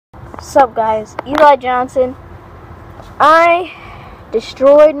Sup guys, Eli Johnson. I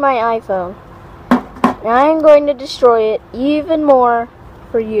destroyed my iPhone. Now I'm going to destroy it even more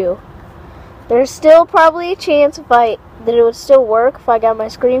for you. There's still probably a chance that it would still work if I got my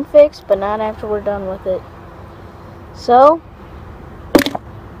screen fixed, but not after we're done with it. So,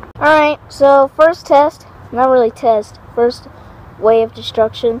 alright, so first test, not really test, first way of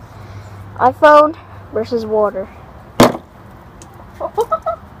destruction, iPhone versus water.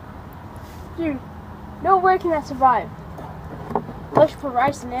 Dude, no way can that survive. Let's put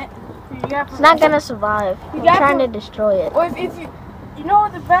rice in it. It's not gonna survive. I'm trying to destroy it. Or if you know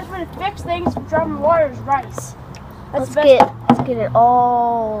what the best way to fix things from dropping water is rice. Let's get it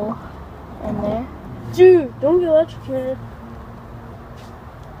all in there. Dude, don't get electrocuted.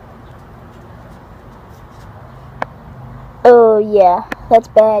 Oh yeah, that's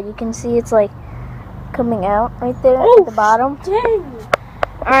bad. You can see it's like coming out right there at the bottom. Dang.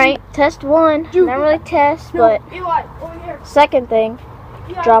 Alright, test one. Dude, not really test, no, but Eli, over here. second thing,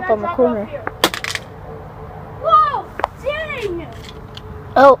 Eli, drop on the corner. Whoa! Dang!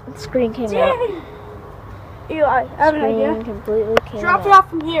 Oh, the screen came out. Dang! Eli, I have an idea. Screen completely came Drop out. it off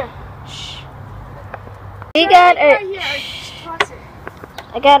from here. Shh. We got right a. here. Just toss it.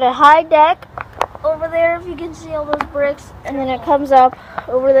 I got a high deck over there. If you can see all those bricks, and then it comes up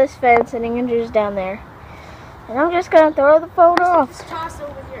over this fence and it enters down there. And I'm just gonna throw the phone off. Just toss it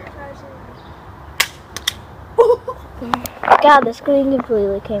over here. God, the screen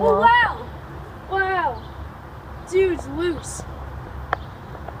completely came Oh off. wow! Wow! Dude's loose.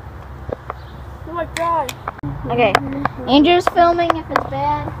 Oh my god. Okay, Andrew's filming. If it's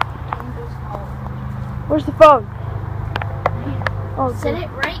bad, Andrew's fault. Where's the phone? Oh, Set it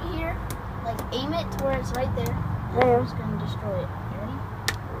right here. Like aim it to where it's right there. And I'm just gonna destroy it. You ready?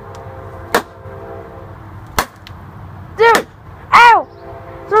 dude! Ow!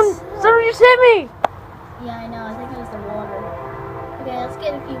 Someone just hit me! Yeah, I know. I think it was the water. Okay, let's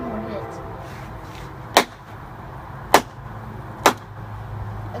get a few more hits.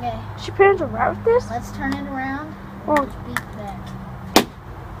 Okay, Should parents around with this? let's turn it around. Oh. Beat back.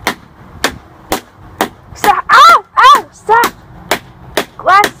 Stop! Ow! Ow! Stop!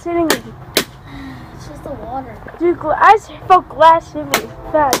 Glass is hitting me. It's just the water. Dude, I just felt glass hit me.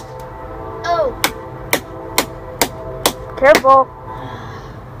 Fast. Oh! Careful.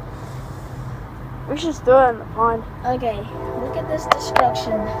 We should just throw it in the pond. Okay, look at this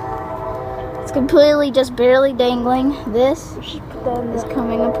destruction. It's completely just barely dangling. This We should put that in is the...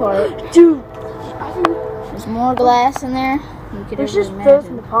 coming apart. Dude! There's more glass in there. You could We should ever just throw it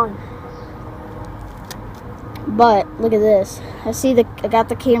in the imagine. pond. But look at this. I got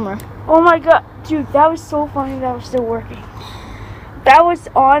the camera. Oh my god. Dude, that was so funny that was still working. That was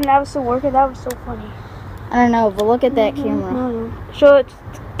on, that was still working, that was so funny. I don't know, but look at that camera. No. Show it.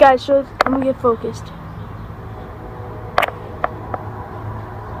 Guys, show it. Let me get focused.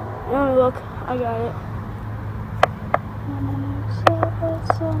 Let me look. I got it.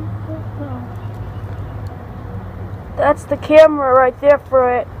 That's the camera right there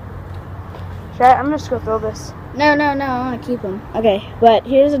for it. I'm just gonna throw this. No, I want to keep them. Okay, but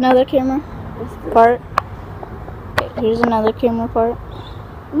here's another camera part. Okay, here's another camera part.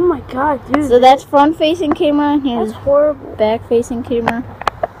 Oh my god, dude. So that's front-facing camera, and here's That's horrible. back-facing camera.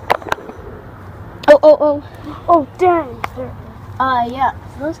 Oh. Oh, dang. Yeah,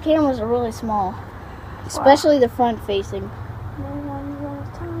 those cameras are really small. Especially the front-facing.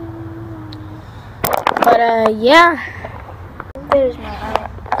 But, yeah. There's my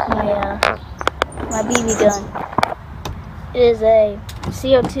BB gun. It is a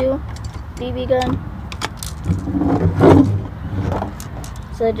CO2 BB gun.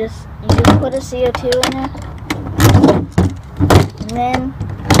 So you just put a CO2 in it, and then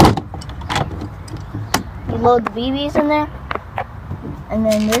you load the BBs in there, and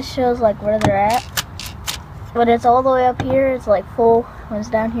then this shows like where they're at. But it's all the way up here. It's like full. When it's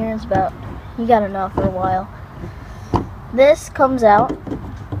down here, it's about, you got enough for a while. This comes out.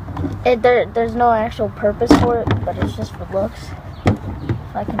 There's no actual purpose for it, but it's just for looks.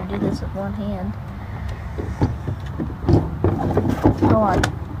 If I can do this with one hand. Hold on.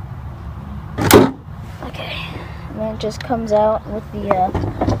 Okay. And then it just comes out with the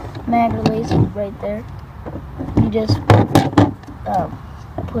mag release right there. You just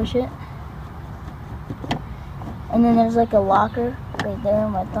push it. And then there's like a locker right there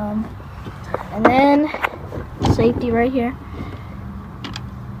on my thumb. And then safety right here.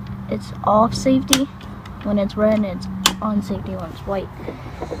 It's off safety when it's red, and it's on safety when it's white.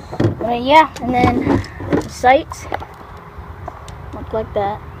 But yeah, and then the sights look like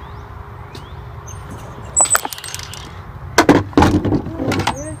that.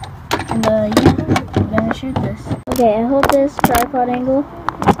 Okay, I hope this tripod angle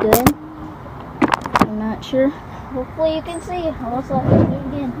is good. I'm not sure. Hopefully you can see. Unless I have to do it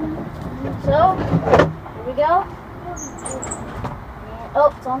again. So, here we go. And,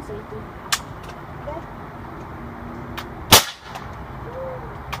 oh, it's on safety.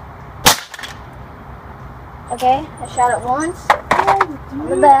 Okay, I shot it once. On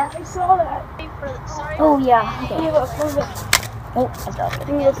the back. I saw that. Oh yeah. Okay. Hey, look back. Oh, I dropped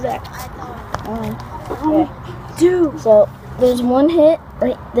it. Look back. Okay. Dude. So there's one hit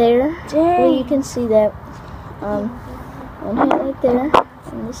right there. Dang. Well, you can see that. One hit right there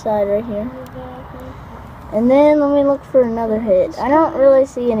on the side right here. And then let me look for another hit. I don't really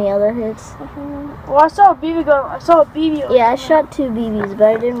see any other hits. Well, I saw a BB gun. I saw a BB. Yeah, I shot 2 BBs, but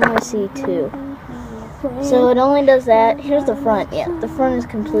I didn't really see 2. So it only does that. Here's the front. Yeah, the front is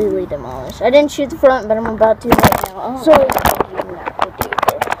completely demolished. I didn't shoot the front, but I'm about to right now. Oh, So,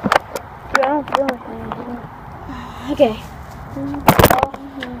 dude, I don't feel anything. okay.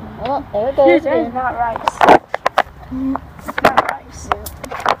 Oh, there it goes. That is Again. not rice. It's not rice.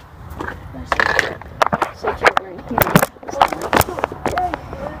 Switch over in here.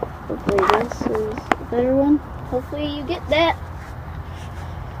 Hopefully this is a better one. Hopefully you get that.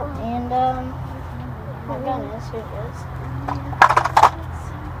 And my gun is, here it is.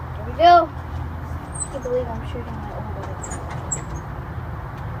 Here we go. I can't believe I'm shooting my own bullet.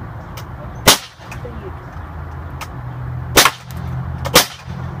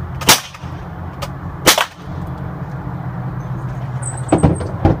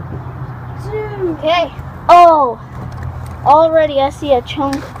 Okay. Oh, already I see a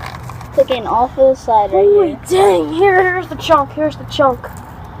chunk sticking off of the side right Holy here. dang! Here's the chunk. Here's the chunk.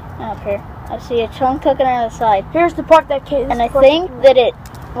 I don't care. I see a chunk cooking out of the side. Here's the part that came. And I think that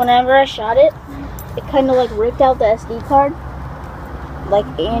whenever I shot it, it kind of like ripped out the SD card. Like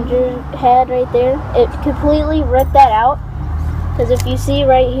Andrew had right there. It completely ripped that out. Because if you see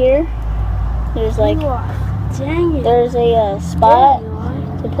right here, there's like, dang it. there's a spot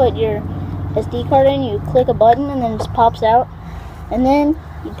to put your SD card in. You click a button and then it just pops out. And then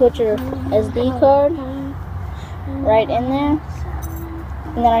you put your SD card right in there.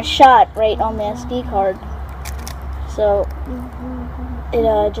 And then I shot right on the SD card. So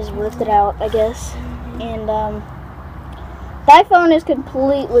it just ripped it out, I guess. And the iPhone is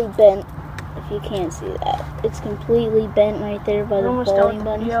completely bent, if you can't see that. It's completely bent right there by the volume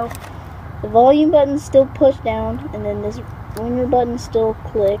button. The volume button's still pushed down, and then this ringer button still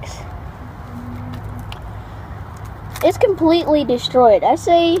clicks. It's completely destroyed. I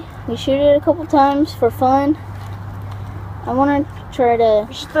say we shoot it a couple times for fun. I want to try to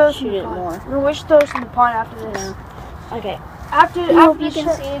shoot it more. We should throw this in the pond after this. No. Okay. After I hope you this can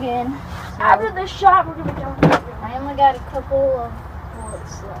shot, see again. So, after this shot, we're gonna be done with it. I only got a couple of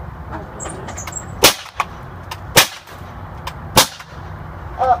bullets left.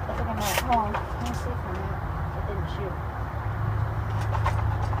 Oh, I think I'm out. Hold on. Let me see for a minute. I didn't shoot.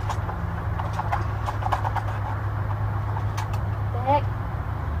 The heck?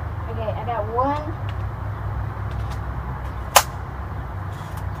 Okay, I got one.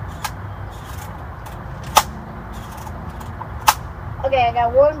 Okay, I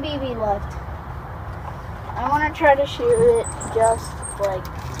got one BB left. I want to try to shoot it just like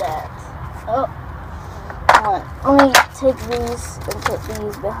that. Oh, let me take these and put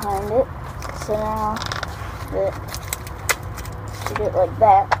these behind it. So now shoot it like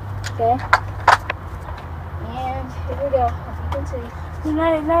that. Okay. And here we go. As you can see.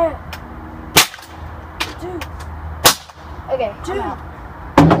 Night. Dude. Okay. Dude.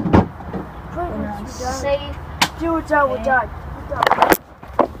 We're on safe. Dude, we're done. We're done.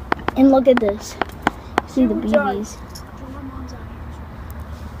 And look at this. See the BBs.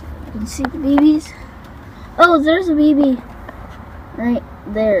 You can see the BBs. Oh, there's a BB right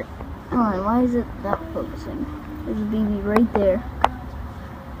there. Hold on, why is it not focusing? There's a BB right there.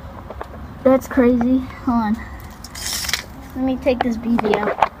 That's crazy. Hold on. Let me take this BB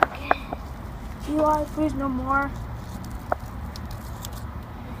out. Eli, please no more.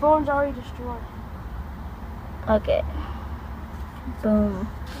 The phone's already destroyed. Okay. Boom.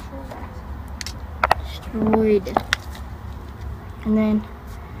 Destroyed. And then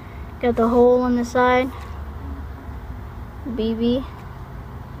got the hole on the side. BB.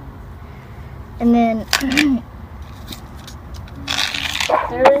 And then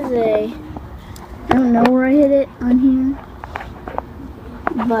there is I don't know where I hit it on here,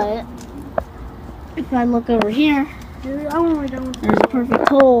 but if I look over here, Dude, I'm only done with there's a perfect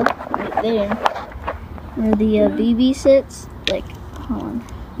hole right there where the BB sits. Like, hold on,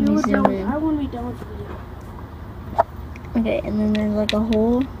 let me zoom in. I want to be done with the video. Okay, and then there's like a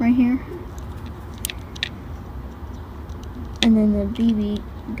hole right here. And then the BB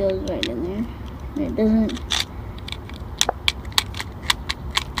goes right in there. It doesn't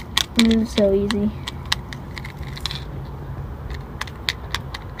move so easy.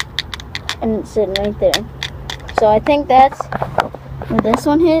 And it's sitting right there. So I think that's where this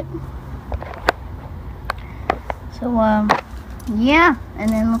one hit. So yeah, and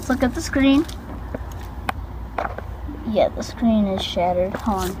then let's look at the screen. Yeah, the screen is shattered.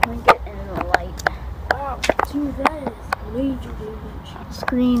 Hold on, let me get in the light. Wow, dude, that is major damage. The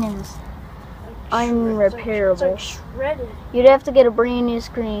screen is unrepairable. It's like shredded. You'd have to get a brand new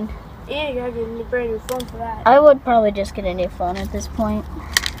screen. And you gotta get a brand new phone for that. I would probably just get a new phone at this point.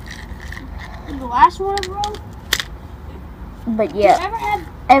 And the last one, bro. But yeah,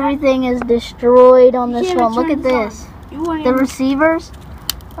 everything is destroyed on this one. Look at this. The receivers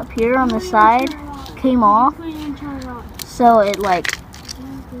up here on the side came off, so it like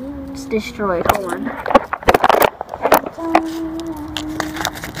it's destroyed. Hold on.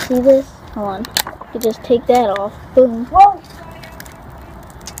 See this? Hold on. You just take that off. Boom. Whoa!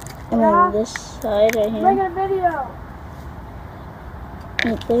 And then this side right here. Making a video.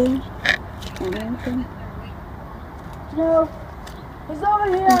 Right there. And everything. No. It's over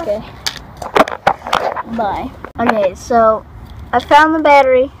here. Okay. Bye. Okay, so I found the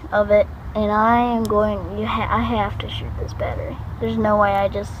battery of it, and I am going. I have to shoot this battery. There's no way I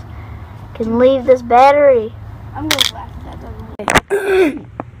just can leave this battery. I'm gonna laugh at that.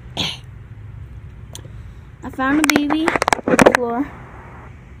 I found a BB on the floor,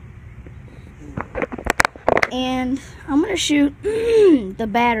 and I'm gonna shoot the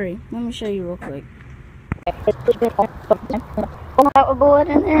battery. Let me show you real quick. A bullet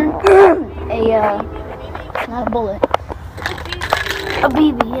in there. Not a bullet. A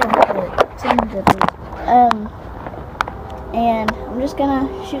BB, yeah, a bullet. Same difference. And I'm just gonna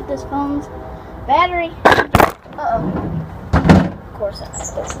shoot this phone's battery. Of course, that's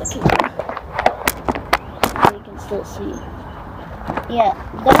the camera. So you can still see. Yeah,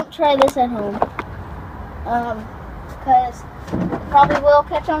 don't try this at home. Because it probably will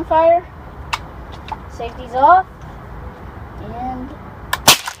catch on fire. Safety's off. And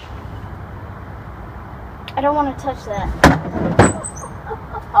I don't want to touch that.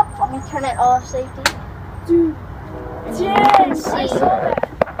 Let me turn it off, safety. Dude. Yes, I saw that.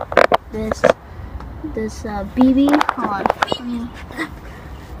 This BB. Hold on. You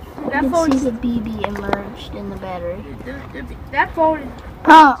can see the BB emerged in the battery. That phone is...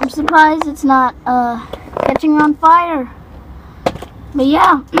 Oh, I'm surprised it's not catching on fire. But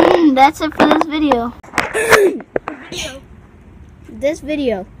yeah, that's it for this video. This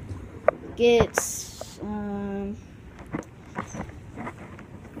video gets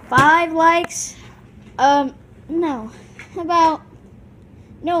 5 likes. No, about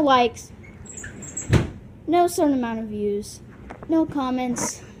no likes, no certain amount of views, no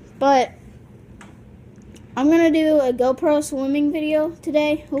comments. But I'm gonna do a GoPro swimming video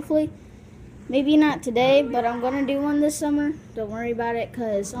today, hopefully. Maybe not today, but I'm gonna do one this summer. Don't worry about it,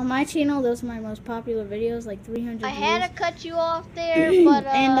 cause on my channel, those are my most popular videos, like 300 views. I had to cut you off there, but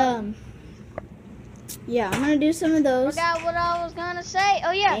and yeah, I'm gonna do some of those. forgot what I was gonna say.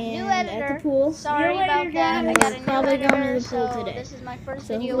 Oh yeah, And new at editor. the pool. Sorry New about editor, that. I guys. got a new Probably going editor, to the pool so today. this is my first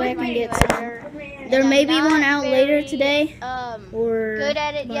So video hopefully I with my can new get some. editor. There And may I'm be one not out later very, today, or good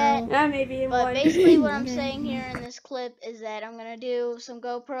at it yet. Yeah, maybe in But one. basically what I'm Okay. saying here in this clip is that I'm gonna do some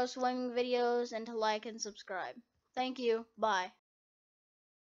GoPro swimming videos and to like and subscribe. Thank you. Bye.